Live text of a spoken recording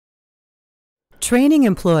Training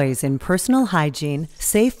employees in personal hygiene,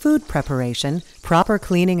 safe food preparation, proper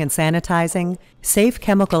cleaning and sanitizing, safe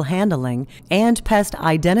chemical handling, and pest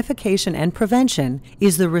identification and prevention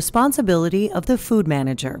is the responsibility of the food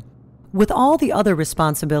manager. With all the other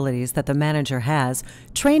responsibilities that the manager has,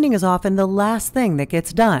 training is often the last thing that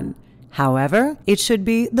gets done. However, it should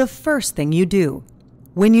be the first thing you do.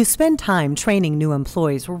 When you spend time training new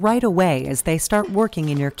employees right away as they start working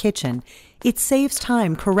in your kitchen, it saves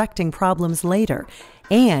time correcting problems later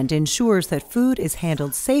and ensures that food is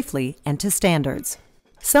handled safely and to standards.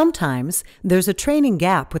 Sometimes there's a training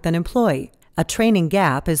gap with an employee. A training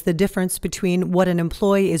gap is the difference between what an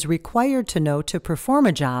employee is required to know to perform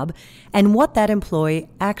a job and what that employee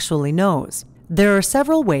actually knows. There are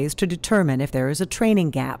several ways to determine if there is a training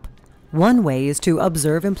gap. One way is to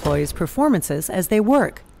observe employees' performances as they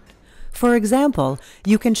work. For example,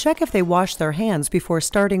 you can check if they wash their hands before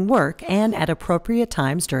starting work and at appropriate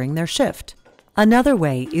times during their shift. Another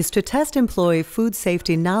way is to test employee food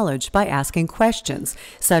safety knowledge by asking questions,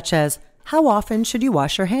 such as, "How often should you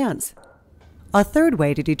wash your hands?" A third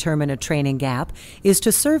way to determine a training gap is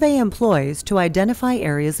to survey employees to identify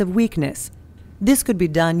areas of weakness. This could be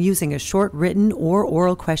done using a short written or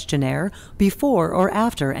oral questionnaire before or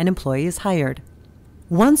after an employee is hired.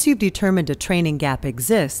 Once you've determined a training gap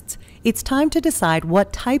exists, it's time to decide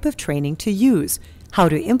what type of training to use, how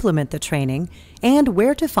to implement the training, and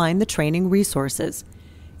where to find the training resources.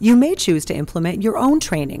 You may choose to implement your own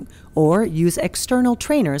training or use external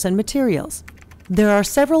trainers and materials. There are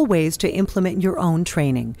several ways to implement your own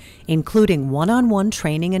training, including one-on-one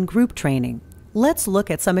training and group training. Let's look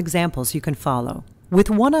at some examples you can follow. With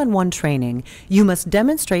one-on-one training, you must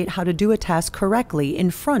demonstrate how to do a task correctly in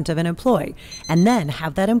front of an employee, and then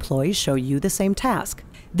have that employee show you the same task.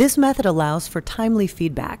 This method allows for timely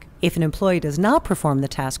feedback. If an employee does not perform the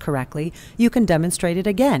task correctly, you can demonstrate it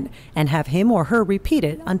again and have him or her repeat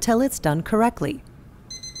it until it's done correctly.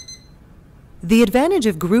 The advantage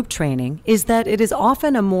of group training is that it is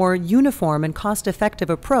often a more uniform and cost-effective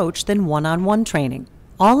approach than one-on-one training.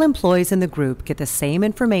 All employees in the group get the same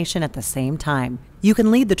information at the same time. You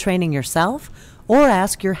can lead the training yourself or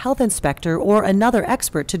ask your health inspector or another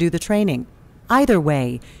expert to do the training. Either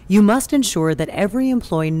way, you must ensure that every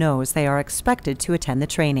employee knows they are expected to attend the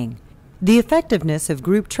training. The effectiveness of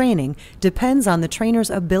group training depends on the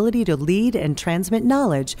trainer's ability to lead and transmit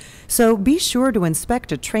knowledge, so be sure to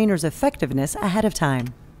inspect a trainer's effectiveness ahead of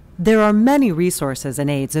time. There are many resources and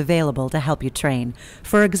aids available to help you train.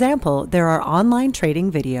 For example, there are online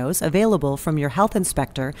training videos available from your health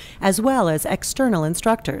inspector as well as external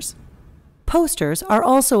instructors. Posters are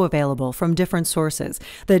also available from different sources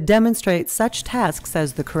that demonstrate such tasks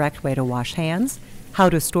as the correct way to wash hands, how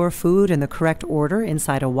to store food in the correct order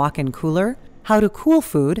inside a walk-in cooler, how to cool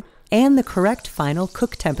food, and the correct final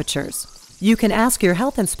cook temperatures. You can ask your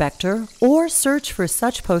health inspector or search for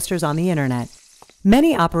such posters on the internet.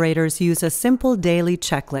 Many operators use a simple daily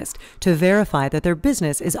checklist to verify that their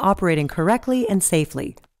business is operating correctly and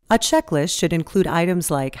safely. A checklist should include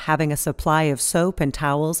items like having a supply of soap and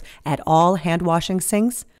towels at all hand-washing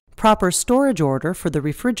sinks, proper storage order for the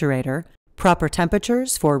refrigerator, proper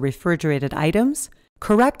temperatures for refrigerated items,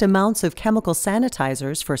 correct amounts of chemical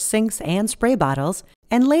sanitizers for sinks and spray bottles,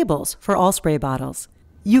 and labels for all spray bottles.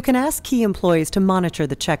 You can ask key employees to monitor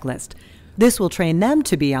the checklist. This will train them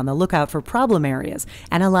to be on the lookout for problem areas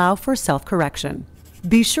and allow for self-correction.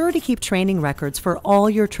 Be sure to keep training records for all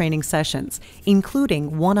your training sessions,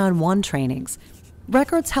 including one-on-one trainings.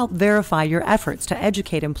 Records help verify your efforts to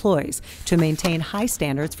educate employees to maintain high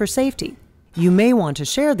standards for safety. You may want to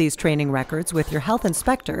share these training records with your health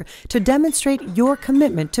inspector to demonstrate your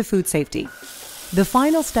commitment to food safety. The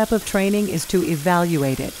final step of training is to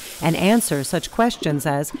evaluate it and answer such questions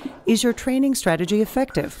as, is your training strategy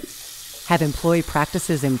effective? Have employee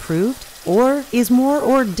practices improved, or is more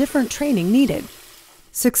or different training needed?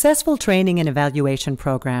 Successful training and evaluation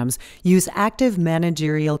programs use active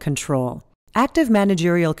managerial control. Active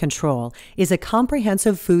managerial control is a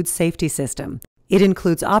comprehensive food safety system. It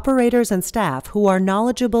includes operators and staff who are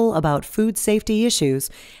knowledgeable about food safety issues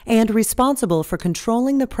and responsible for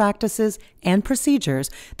controlling the practices and procedures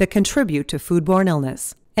that contribute to foodborne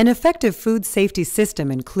illness. An effective food safety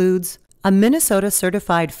system includes a Minnesota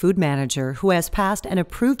certified food manager who has passed an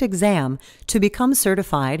approved exam to become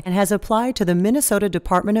certified and has applied to the Minnesota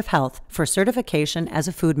Department of Health for certification as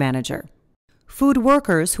a food manager. Food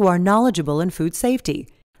workers who are knowledgeable in food safety.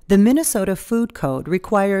 The Minnesota Food Code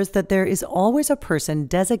requires that there is always a person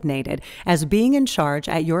designated as being in charge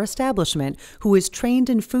at your establishment who is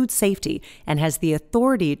trained in food safety and has the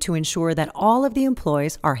authority to ensure that all of the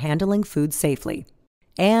employees are handling food safely.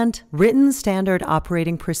 and written standard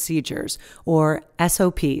operating procedures, or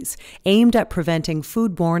SOPs, aimed at preventing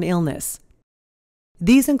foodborne illness.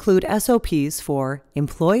 These include SOPs for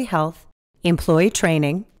employee health, employee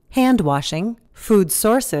training, hand washing, food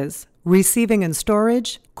sources, receiving and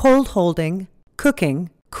storage, cold holding, cooking,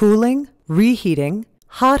 cooling, reheating,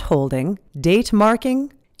 hot holding, date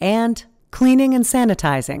marking, and cleaning and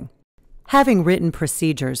sanitizing. Having written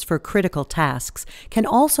procedures for critical tasks can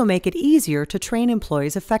also make it easier to train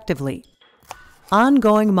employees effectively.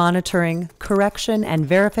 Ongoing monitoring, correction, and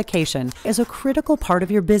verification is a critical part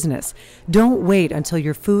of your business. Don't wait until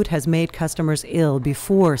your food has made customers ill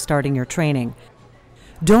before starting your training.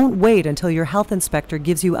 Don't wait until your health inspector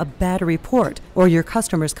gives you a bad report or your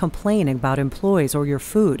customers complain about employees or your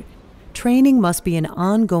food. Training must be an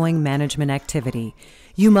ongoing management activity.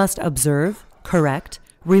 You must observe, correct,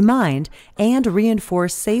 remind, and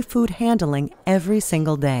reinforce safe food handling every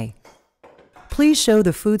single day. Please show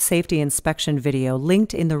the food safety inspection video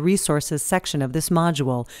linked in the resources section of this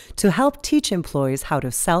module to help teach employees how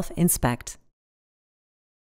to self-inspect.